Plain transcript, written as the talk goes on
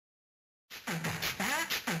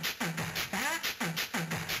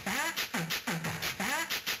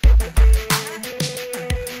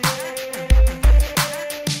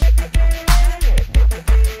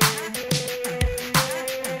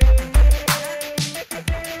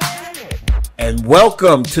And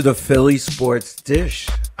welcome to the Philly Sports Dish.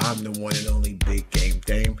 I'm the one and only Big Game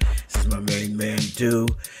Dame. This is my main man, Do.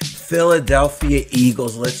 Philadelphia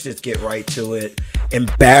Eagles. Let's just get right to it.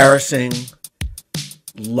 Embarrassing,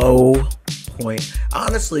 low point.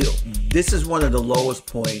 Honestly, this is one of the lowest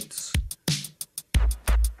points,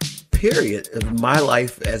 period, of my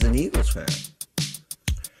life as an Eagles fan.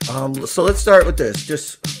 So let's start with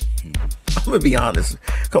this. I'm going to be honest.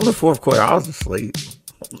 Come the fourth quarter, I was asleep.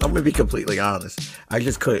 I'm going to be completely honest. I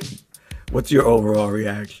just couldn't. What's your overall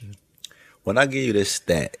reaction? When I give you this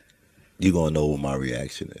stat, you're going to know what my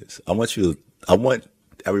reaction is. I want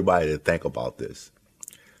everybody to think about this.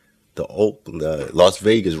 The Las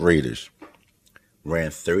Vegas Raiders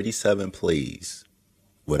ran 37 plays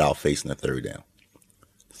without facing a third down.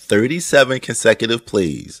 37 consecutive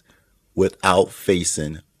plays without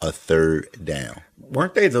facing a third down.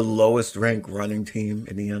 Weren't they the lowest ranked running team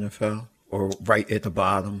in the NFL? Or right at the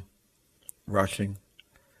bottom, rushing?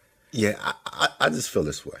 Yeah, I just feel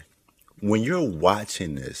this way. When you're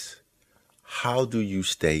watching this, how do you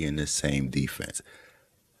stay in the same defense?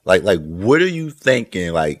 Like what are you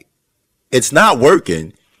thinking? Like, it's not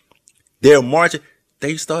working. They're marching.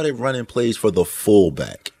 They started running plays for the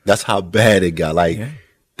fullback. That's how bad it got. Like, yeah.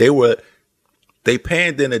 They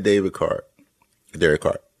panned in a Derek Carr.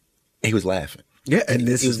 He was laughing. Yeah, and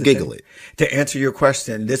this is giggling. To answer your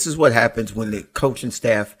question, this is what happens when the coaching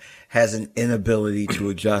staff has an inability to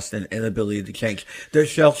adjust, an inability to change. They're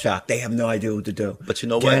shell shocked. They have no idea what to do. But you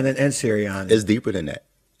know what? Gannon and Sirianni. It's deeper than that.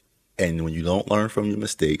 And when you don't learn from your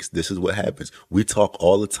mistakes, this is what happens. We talk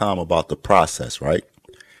all the time about the process, right?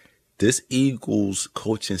 This Eagles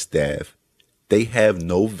coaching staff, they have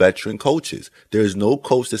no veteran coaches. There's no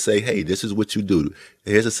coach to say, hey, this is what you do.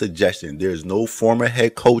 Here's a suggestion. There's no former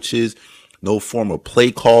head coaches, no former play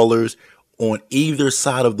callers on either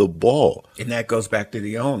side of the ball. And that goes back to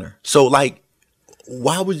the owner. So, like,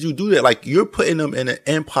 why would you do that? Like, you're putting them in an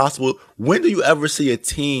impossible. When do you ever see a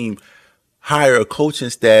team hire a coaching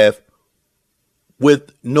staff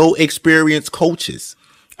with no experienced coaches?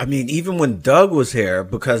 I mean, even when Doug was here,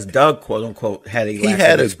 because Doug, quote unquote, had a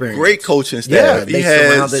great coaching staff. Yeah, he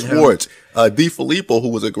had Schwartz, DeFilippo, who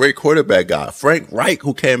was a great quarterback guy, Frank Reich,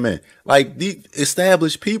 who came in, like the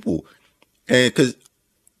established people. Can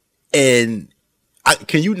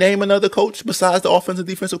you name another coach besides the offensive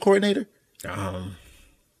defensive coordinator? No.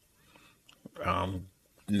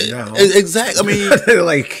 Exactly. I mean,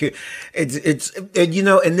 like it's you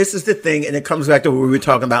know, and this is the thing, and it comes back to what we were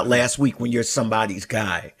talking about last week when you're somebody's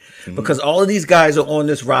guy, because all of these guys are on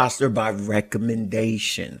this roster by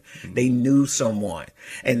recommendation. They knew someone,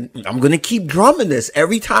 and I'm going to keep drumming this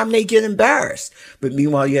every time they get embarrassed. But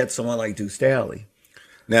meanwhile, you had someone like Deuce Staley.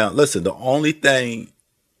 Now, listen, the only thing,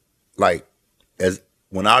 like, as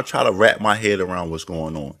when I try to wrap my head around what's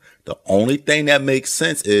going on, the only thing that makes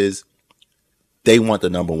sense is they want the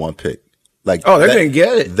number one pick. Like, they're going to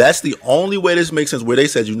get it. That's the only way this makes sense, where they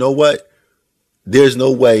said, you know what? There's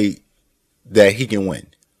no way that he can win.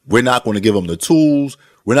 We're not going to give him the tools.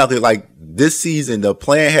 We're not going to, like, this season, the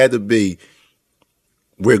plan had to be,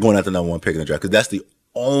 we're going at the number one pick in the draft, because that's the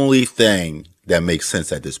only thing that makes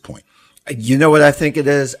sense at this point. You know what I think it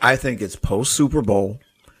is? I think it's post-Super Bowl.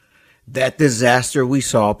 That disaster we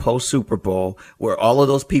saw post-Super Bowl, where all of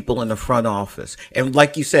those people in the front office, and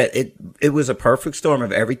like you said, it was a perfect storm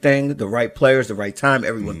of everything, the right players, the right time,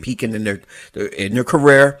 everyone peaking in their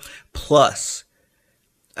career. Plus,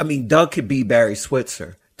 I mean, Doug could be Barry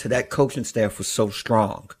Switzer. To that coaching staff was so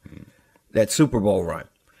strong. That Super Bowl run.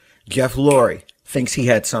 Jeff Lurie thinks he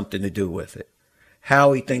had something to do with it.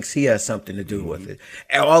 Howie thinks he has something to do with it.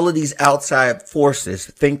 And all of these outside forces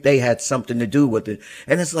think they had something to do with it.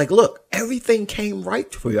 And it's like, look, everything came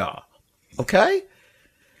right for y'all. Okay?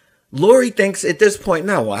 Lurie thinks at this point,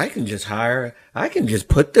 no, well, I can just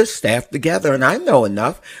put this staff together, and I know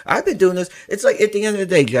enough. I've been doing this. It's like, at the end of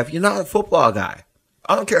the day, Jeff, you're not a football guy.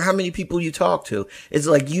 I don't care how many people you talk to. It's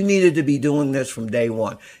like, you needed to be doing this from day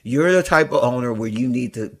one. You're the type of owner where you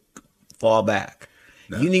need to fall back.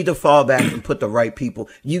 No. You need to fall back and put the right people.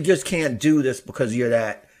 You just can't do this because you're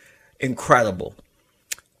that incredible.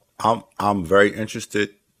 I'm very interested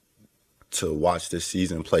to watch this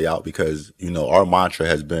season play out, because, you know, our mantra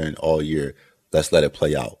has been all year, let's let it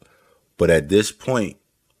play out. But at this point,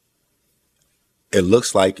 it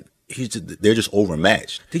looks like they're just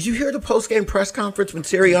overmatched. Did you hear the post-game press conference when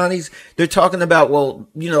they're talking about, well,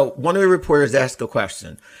 you know, one of the reporters asked a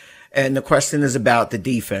question. And the question is about the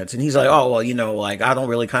defense. And he's like, oh, well, you know, like, I don't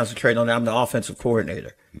really concentrate on that. I'm the offensive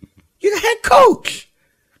coordinator. You're the head coach.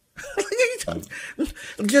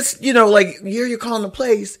 Just, you know, like, you're calling the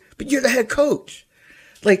plays, but you're the head coach.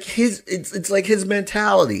 Like it's like his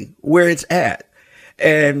mentality where it's at.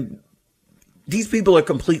 And these people are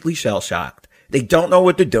completely shell shocked. They don't know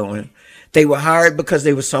what they're doing. They were hired because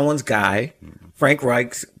they were someone's guy, Frank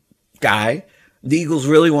Reich's guy. The Eagles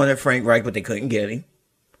really wanted Frank Reich, but they couldn't get him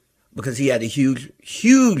because he had a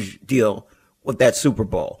huge deal with that Super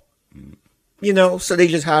Bowl. You know, so they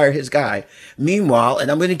just hired his guy. Meanwhile, and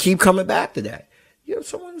I'm going to keep coming back to that, you know,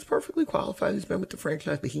 someone who's perfectly qualified, who's been with the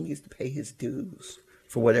franchise, but he needs to pay his dues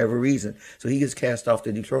for whatever reason. So he gets cast off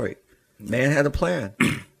to Detroit. Man had a plan.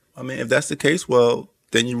 I mean, if that's the case, well,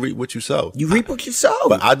 then you reap what you sow. You reap what you sow.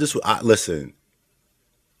 But listen,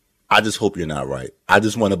 I just hope you're not right. I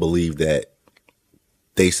just want to believe that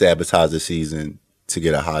they sabotage the season to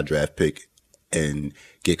get a high draft pick and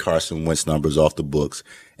get Carson Wentz numbers off the books.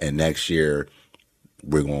 And next year,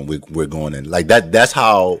 we're going in like that. That's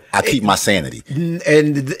how I keep my sanity.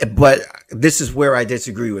 But this is where I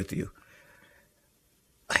disagree with you.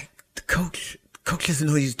 Like the coach doesn't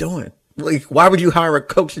know what he's doing. Like, why would you hire a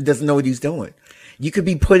coach that doesn't know what he's doing? You could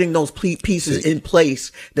be putting those pieces in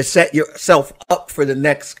place to set yourself up for the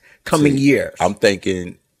next coming years. I'm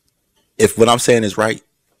thinking, if what I'm saying is right,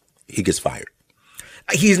 he gets fired.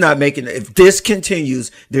 He's not making it. If this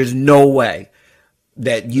continues, there's no way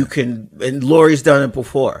that you can. And Laurie's done it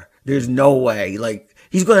before. There's no way. Like,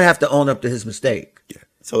 he's going to have to own up to his mistake. Yeah.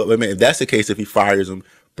 So, I mean, if that's the case, if he fires him,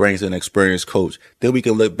 brings an experienced coach, then we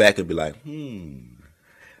can look back and be like,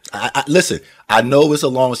 listen, I know it's a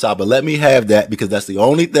long shot, but let me have that because that's the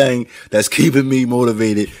only thing that's keeping me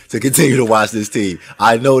motivated to continue to watch this team.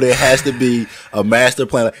 I know there has to be a master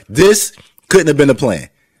plan. This couldn't have been a plan.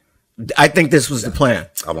 I think this was the plan.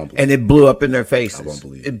 I won't believe and it blew up in their faces. I won't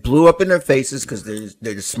believe it. Blew up in their faces because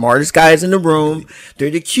they're the smartest guys in the room. They're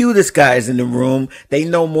the cutest guys in the room. They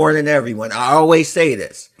know more than everyone. I always say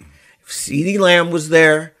this. If CeeDee Lamb was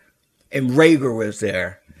there and Rager was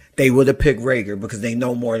there, they would have picked Rager because they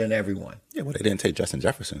know more than everyone. Yeah, well, they didn't take Justin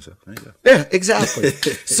Jefferson. So there you go. Yeah, exactly.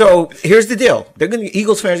 So here's the deal.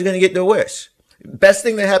 Eagles fans are going to get their wish. Best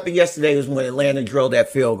thing that happened yesterday was when Atlanta drilled that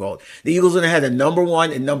field goal. The Eagles would have had a number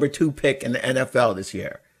 1 and number 2 pick in the NFL this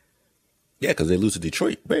year. Yeah, because they lose to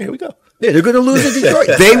Detroit. Man, here we go. Yeah, they're going to lose to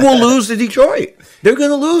Detroit. They will lose to Detroit. They're going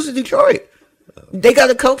to lose to Detroit. They got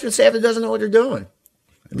a coaching staff that doesn't know what they're doing.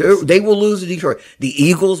 They will lose to Detroit. The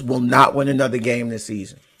Eagles will not win another game this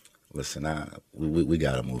season. Listen, we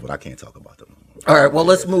got to move it. I can't talk about them. All right, well,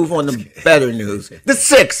 let's move on to better news. The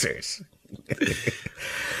Sixers.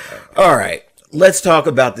 All right, let's talk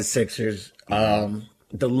about the Sixers.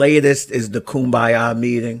 The latest is the Kumbaya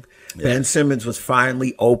meeting. Yeah. Ben Simmons was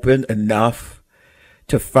finally open enough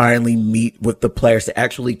to finally meet with the players, to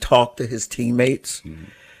actually talk to his teammates. Mm-hmm.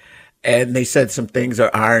 And they said some things are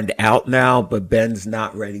ironed out now, but Ben's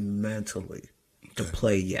not ready mentally to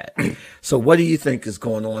play yet. So what do you think is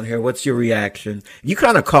going on here? What's your reaction? You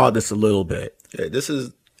kind of called this a little bit. Yeah, this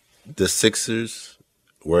is the Sixers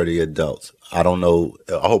were the adults. I don't know.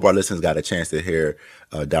 I hope our listeners got a chance to hear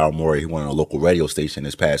Daryl Morey. He went on a local radio station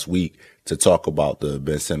this past week to talk about the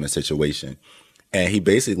Ben Simmons situation. And he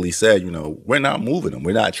basically said, we're not moving him.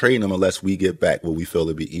 We're not trading him unless we get back what we feel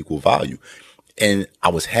to be equal value. And I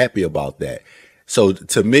was happy about that. So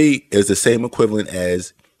to me, it's the same equivalent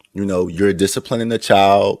as, you're disciplining a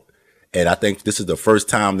child. And I think this is the first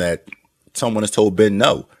time that someone has told Ben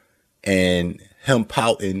no. And him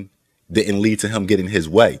pouting didn't lead to him getting his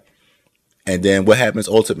way. And then what happens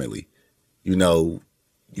ultimately?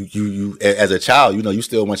 You as a child, you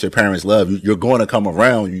still want your parents' love. You're going to come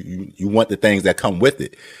around. You want the things that come with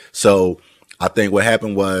it. So I think what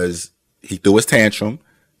happened was he threw his tantrum.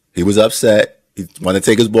 He was upset. He wanted to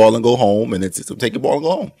take his ball and go home, and it's take your ball and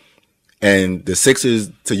go home. And the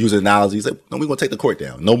Sixers, to use an analogy, said, no, we're going to take the court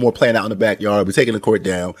down. No more playing out in the backyard. We're taking the court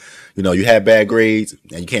down. You had bad grades,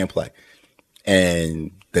 and you can't play.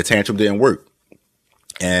 And the tantrum didn't work.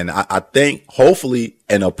 And I think, hopefully,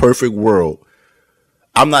 in a perfect world,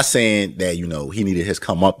 I'm not saying that, he needed his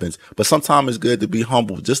comeuppance, but sometimes it's good to be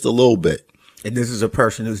humble just a little bit. And this is a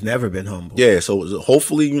person who's never been humble. Yeah, so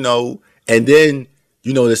hopefully, and then,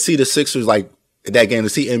 to see the Sixers, like, that game, to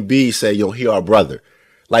see Embiid say, he our brother.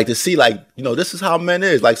 Like, to see, this is how men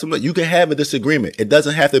is. Like, you can have a disagreement. It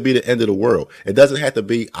doesn't have to be the end of the world. It doesn't have to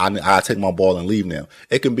be, I take my ball and leave now.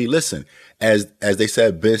 It can be, listen, as they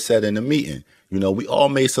said, Ben said in the meeting, we all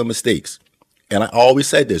made some mistakes. And I always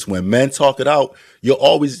said this, when men talk it out, you'll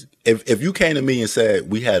always, if you came to me and said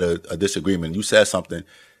we had a disagreement, you said something,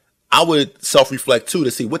 I would self-reflect too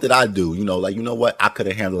to see what did I do? What? I could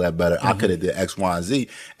have handled that better. Mm-hmm. I could have did X, Y, and Z.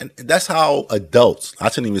 And that's how adults, I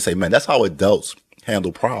shouldn't even say men, that's how adults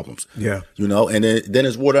handle problems. Yeah. And then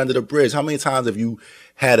it's water under the bridge. How many times have you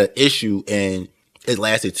had an issue and it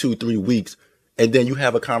lasted 2-3 weeks, and then you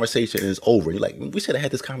have a conversation and it's over. You're like, we should have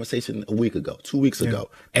had this conversation a week ago, 2 weeks ago.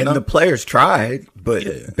 And the players tried, but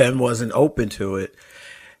Yeah. Ben wasn't open to it.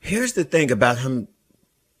 Here's the thing about him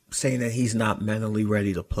saying that he's not mentally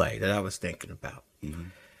ready to play that I was thinking about.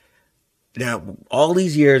 Now, all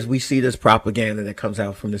these years, we see this propaganda that comes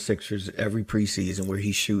out from the Sixers every preseason where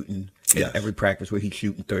he's shooting, every practice where he's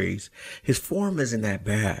shooting threes. His form isn't that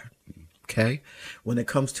bad, okay? When it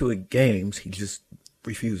comes to games, he just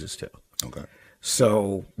refuses to. Okay.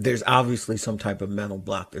 So there's obviously some type of mental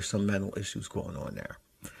block. There's some mental issues going on there.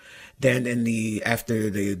 Then after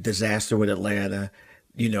the disaster with Atlanta,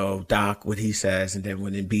 you know, Doc, what he says, and then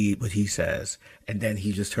when Embiid, what he says, and then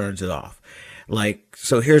he just turns it off. Like,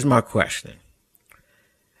 so here's my question.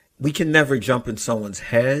 We can never jump in someone's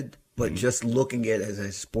head, but just looking at it as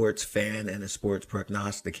a sports fan and a sports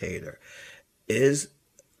prognosticator, is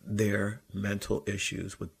there mental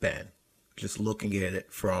issues with Ben? Just looking at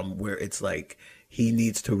it from where it's like he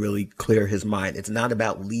needs to really clear his mind. It's not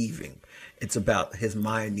about leaving. It's about his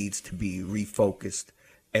mind needs to be refocused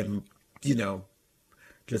and, you know,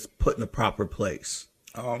 just put in a proper place.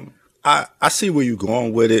 I see where you're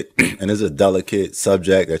going with it, and it's a delicate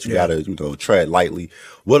subject that you gotta, you know, tread lightly.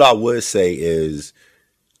 What I would say is,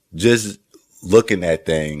 just looking at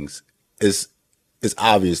things, it's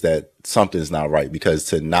obvious that something's not right, because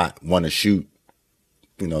to not want to shoot,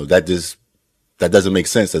 you know, that doesn't make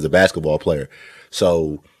sense as a basketball player.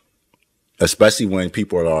 So, especially when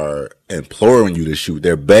people are imploring you to shoot,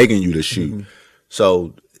 they're begging you to shoot.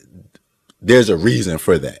 So, there's a reason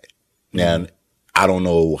for that. Now, I don't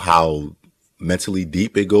know how mentally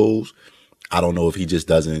deep it goes. I don't know if he just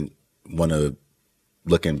doesn't want to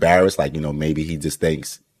look embarrassed. Like, you know, maybe he just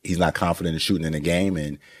thinks he's not confident in shooting in the game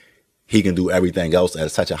and he can do everything else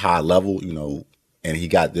at such a high level, you know, and he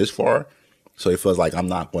got this far. So he feels like, I'm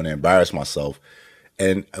not going to embarrass myself.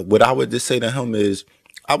 And what I would just say to him is,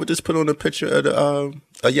 I would just put on a picture of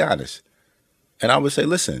Giannis. And I would say,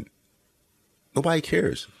 listen, nobody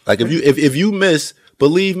cares. Like, if you miss,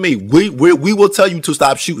 believe me, we will tell you to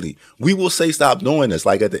stop shooting. We will say stop doing this.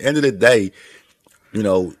 Like, at the end of the day, you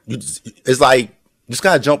know, it's like you just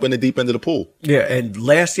gotta jump in the deep end of the pool. Yeah, and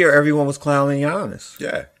last year everyone was clowning Giannis.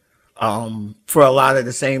 Yeah. For a lot of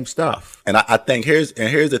the same stuff. And I think here's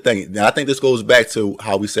the thing. And I think this goes back to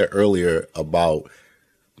how we said earlier about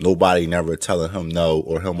nobody never telling him no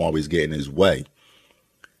or him always getting his way.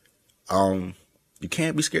 You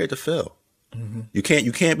can't be scared to fail. You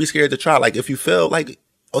can't be scared to try. Like, if you fail, like,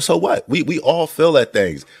 oh, so what? We all fail at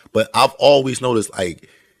things. But I've always noticed, like,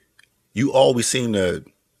 you always seem to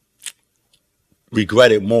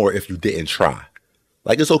regret it more if you didn't try.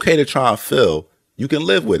 Like, it's okay to try and fail. You can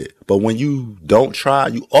live with it. But when you don't try,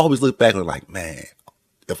 you always look back and like, man,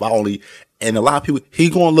 if I only, and a lot of people, he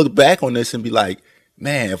going to look back on this and be like,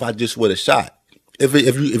 man, if I just would have shot.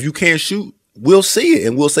 If you can't shoot, we'll see it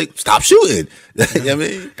and we'll say, stop shooting. You know what I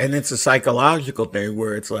mean? And it's a psychological thing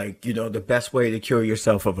where it's like, you know, the best way to cure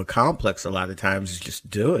yourself of a complex a lot of times is just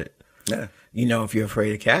do it. Yeah. You know, if you're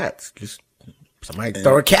afraid of cats, just somebody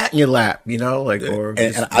throw a cat in your lap, you know, like, or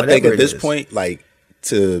and I think at this point, like,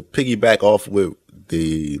 to piggyback off with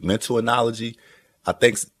the mental analogy, I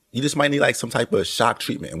think you just might need like some type of shock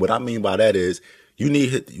treatment. And what I mean by that is we need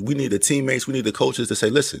the teammates, we need the coaches to say,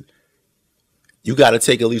 listen, you got to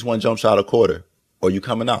take at least one jump shot a quarter or you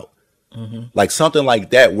coming out. Like something like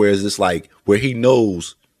that, where it's just like, where he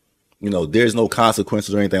knows, you know, there's no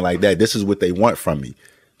consequences or anything like that. This is what they want from me.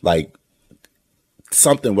 Like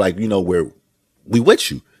something like, you know, where we with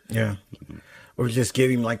you. Yeah. Or just give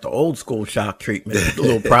him like the old school shock treatment, a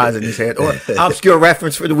little prize in his head. Or obscure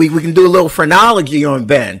reference for the week, we can do a little phrenology on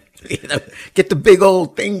Ben. You know, get the big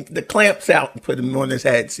old thing, the clamps out, and put him on his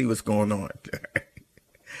head and see what's going on.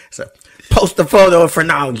 So post a photo of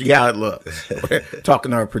phrenology, how it looks. We're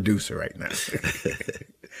talking to our producer right now.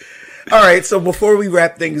 All right, so before we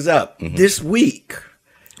wrap things up, this week,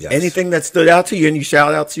 anything that stood out to you, any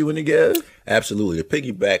shout outs you want to give? Absolutely. To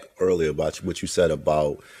piggyback earlier about what you said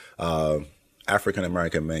about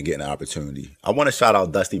African-American men getting an opportunity, I want to shout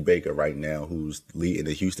out Dusty Baker right now, who's leading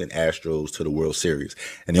the Houston Astros to the World Series.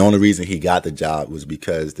 And the only reason he got the job was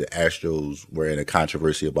because the Astros were in a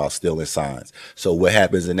controversy about stealing signs. So what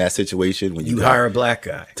happens in that situation when you hire a black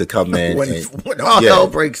guy to come in? when all hell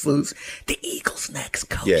breaks loose, the Eagles' next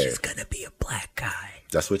coach is going to be a black guy.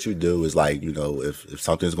 That's what you do, is like, you know, if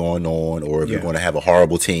something's going on or if you're going to have a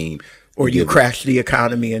horrible team, or you crashed the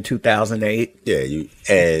economy in 2008. Yeah,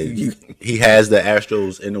 he has the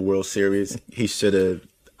Astros in the World Series. He should have.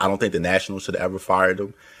 I don't think the Nationals should have ever fired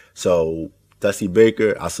him. So, Dusty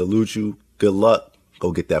Baker, I salute you. Good luck.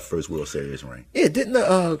 go get that first World Series ring. Yeah, didn't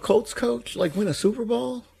the Colts coach like win a Super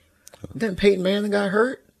Bowl? Then Peyton Manning got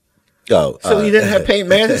hurt. Oh, So he didn't have Peyton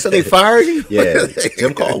Manning, so they fired him? Yeah,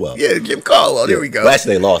 Jim Caldwell. Yeah, Jim Caldwell. There we go. Well,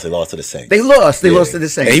 actually, they lost. They lost to the Saints. They lost. They lost to the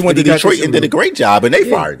Saints. And he went to But got Detroit the and did a great job, and they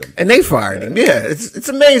fired him. And they fired him. Yeah, it's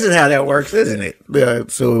amazing how that works, isn't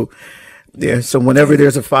it? So whenever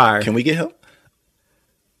there's a fire, Can we get him?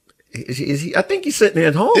 is he? I think he's sitting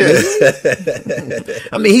at home. Isn't he?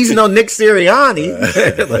 I mean, he's no Nick Sirianni.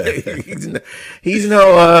 Like, he's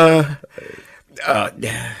no.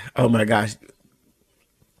 Oh my gosh,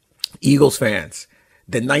 Eagles fans.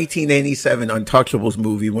 The 1987 Untouchables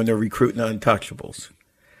movie when they're recruiting the Untouchables,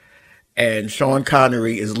 and Sean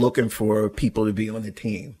Connery is looking for people to be on the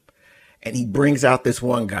team. And he brings out this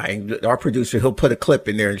one guy. And our producer, he'll put a clip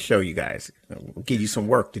in there and show you guys. We'll give you some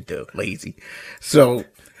work to do, lazy. So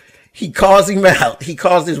he calls him out. He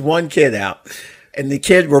calls this one kid out. And the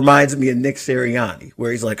kid reminds me of Nick Sirianni,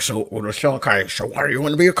 where he's like, so Sean Connery, so why do you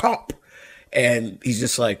want to be a cop? And he's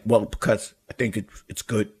just like, well, because I think it's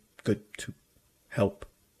good to help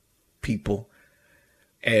people.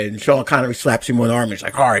 And Sean Connery slaps him on the arm. He's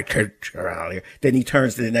like, all right, kid, get out of here. Then he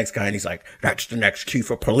turns to the next guy and he's like, that's the next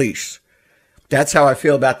chief of police. That's how I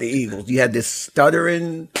feel about the Eagles. You had this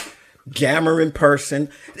stuttering, jammering person.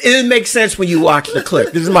 It didn't make sense when you watch the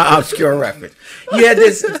clip. This is my obscure reference. You had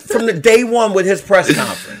this from the day one with his press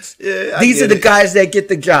conference. Yeah, these are the guys that get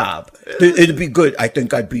the job. It'd be good. I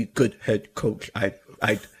think I'd be good head coach.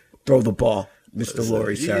 I'd throw the ball, Mr.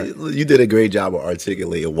 Laurie, sir. You did a great job of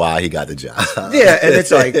articulating why he got the job. Yeah, and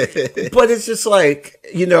it's like, but it's just like,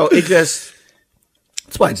 that's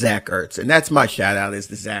why Zach Ertz, and that's my shout out is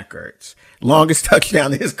to Zach Ertz. Longest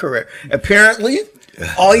touchdown in his career. Apparently,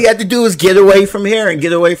 all he had to do is get away from here and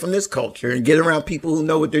get away from this culture and get around people who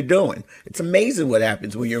know what they're doing. It's amazing what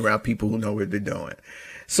happens when you're around people who know what they're doing.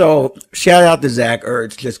 So shout out to Zach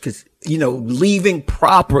Ertz just because, leaving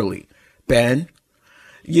properly, Ben,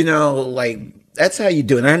 that's how you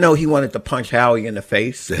do it. And I know he wanted to punch Howie in the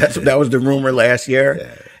face. That was the rumor last year.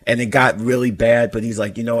 Yeah. And it got really bad, but he's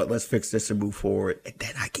like, you know what, let's fix this and move forward. And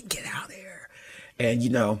then I can get out of here. And,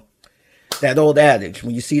 that old adage,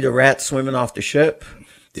 when you see the rat swimming off the ship,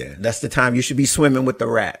 that's the time you should be swimming with the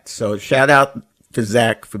rat. So shout out to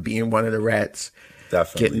Zach for being one of the rats.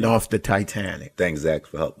 Definitely. Getting off the Titanic. Thanks, Zach,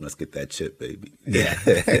 for helping us get that chip, baby. Yeah.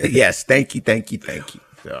 Yes. Thank you.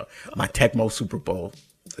 So my Tecmo Super Bowl,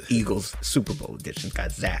 Eagles Super Bowl edition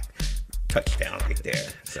got Zach touchdown right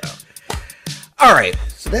there. So, all right.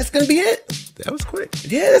 So that's going to be it. That was quick.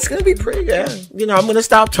 Yeah, that's going to be pretty good. I'm going to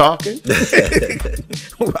stop talking.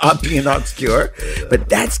 I'm being obscure. But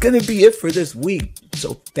that's going to be it for this week.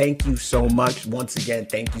 So thank you so much. Once again,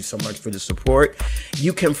 thank you so much for the support.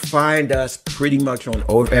 You can find us pretty much on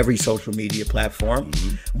every social media platform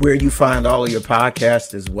where you find all of your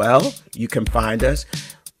podcasts as well. You can find us.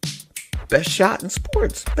 Best shot in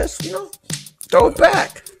sports. Best, throw it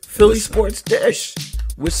back. Philly Sports Dish.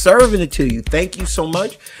 We're serving it to you. Thank you so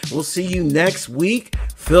much. We'll see you next week.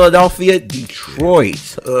 Philadelphia,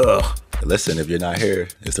 Detroit. Ugh. Listen, if you're not here,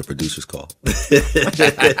 it's the producer's call.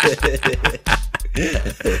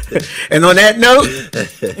 And on that note,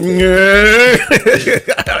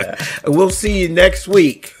 we'll see you next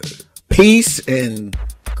week. Peace and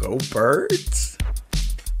go Birds.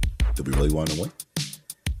 Do we really want to win?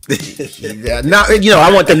 Yeah, now,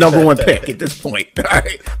 I want the number one pick at this point. All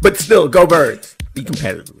right. But still, go Birds. Be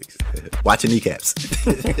competitive, at least. Watch your kneecaps.